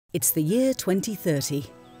It's the year 2030.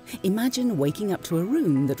 Imagine waking up to a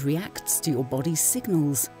room that reacts to your body's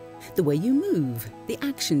signals, the way you move, the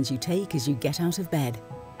actions you take as you get out of bed.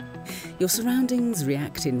 Your surroundings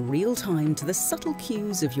react in real time to the subtle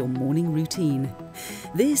cues of your morning routine.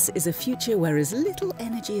 This is a future where as little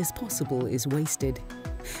energy as possible is wasted.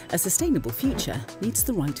 A sustainable future needs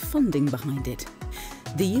the right funding behind it.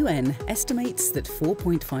 The UN estimates that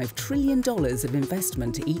 $4.5 trillion of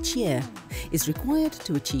investment each year is required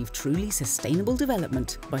to achieve truly sustainable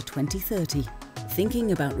development by 2030.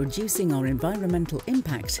 Thinking about reducing our environmental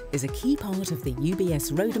impact is a key part of the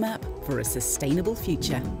UBS roadmap for a sustainable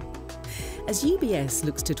future. As UBS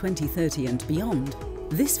looks to 2030 and beyond,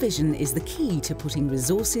 this vision is the key to putting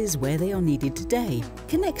resources where they are needed today,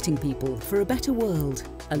 connecting people for a better world.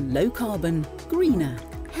 A low-carbon, greener,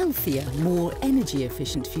 healthier, more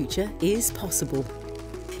energy-efficient future is possible.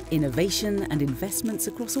 Innovation and investments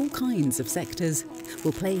across all kinds of sectors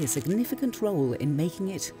will play a significant role in making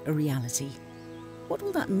it a reality. What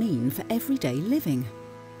will that mean for everyday living?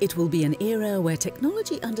 It will be an era where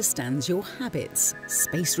technology understands your habits,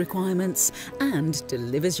 space requirements, and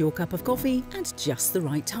delivers your cup of coffee at just the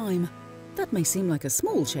right time. That may seem like a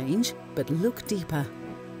small change, but look deeper.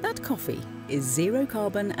 That coffee is zero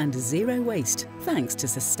carbon and zero waste thanks to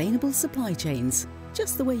sustainable supply chains,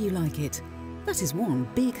 just the way you like it. That is one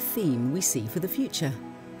big theme we see for the future.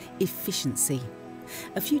 Efficiency.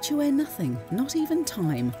 A future where nothing, not even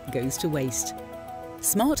time, goes to waste.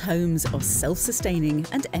 Smart homes are self-sustaining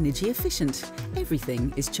and energy efficient.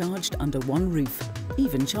 Everything is charged under one roof,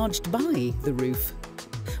 even charged by the roof.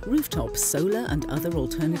 Rooftop solar and other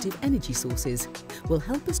alternative energy sources will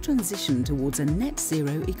help us transition towards a net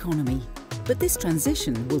zero economy. But this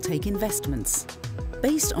transition will take investments.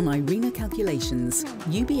 Based on IRENA calculations,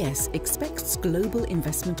 UBS expects global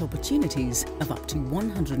investment opportunities of up to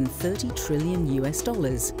 $130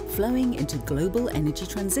 trillion flowing into global energy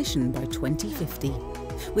transition by 2050,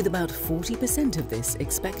 with about 40% of this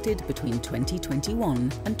expected between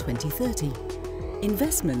 2021 and 2030.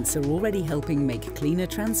 Investments are already helping make cleaner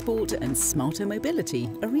transport and smarter mobility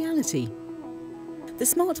a reality. The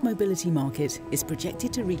smart mobility market is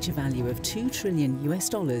projected to reach a value of $2 trillion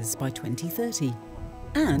by 2030.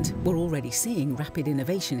 And we're already seeing rapid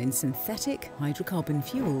innovation in synthetic hydrocarbon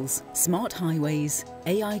fuels, smart highways,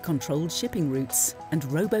 AI-controlled shipping routes, and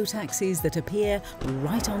robo-taxis that appear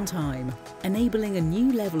right on time, enabling a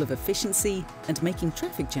new level of efficiency and making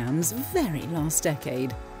traffic jams very last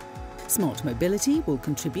decade. Smart mobility will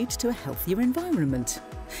contribute to a healthier environment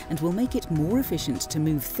and will make it more efficient to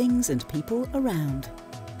move things and people around.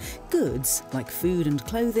 Goods like food and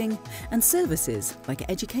clothing, and services like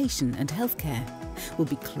education and healthcare will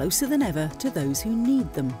be closer than ever to those who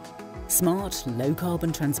need them. Smart,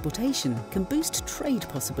 low-carbon transportation can boost trade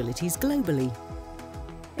possibilities globally.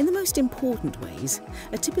 In the most important ways,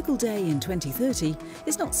 a typical day in 2030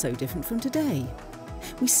 is not so different from today.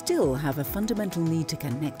 We still have a fundamental need to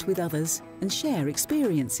connect with others and share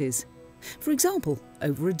experiences. For example,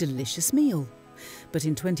 over a delicious meal. But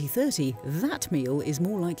in 2030, that meal is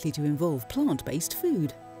more likely to involve plant-based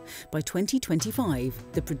food. By 2025,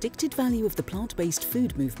 the predicted value of the plant-based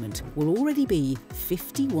food movement will already be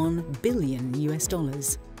 $51 billion.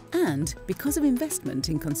 And because of investment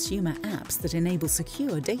in consumer apps that enable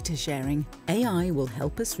secure data sharing, AI will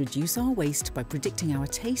help us reduce our waste by predicting our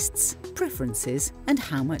tastes, preferences, and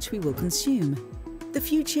how much we will consume. The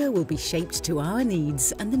future will be shaped to our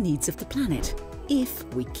needs and the needs of the planet, if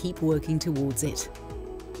we keep working towards it.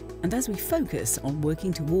 And as we focus on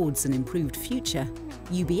working towards an improved future,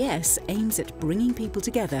 UBS aims at bringing people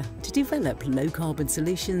together to develop low-carbon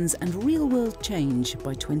solutions and real-world change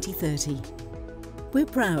by 2030. We're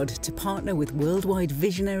proud to partner with worldwide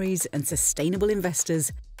visionaries and sustainable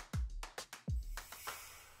investors.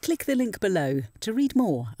 Click the link below to read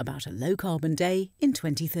more about a low-carbon day in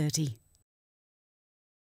 2030.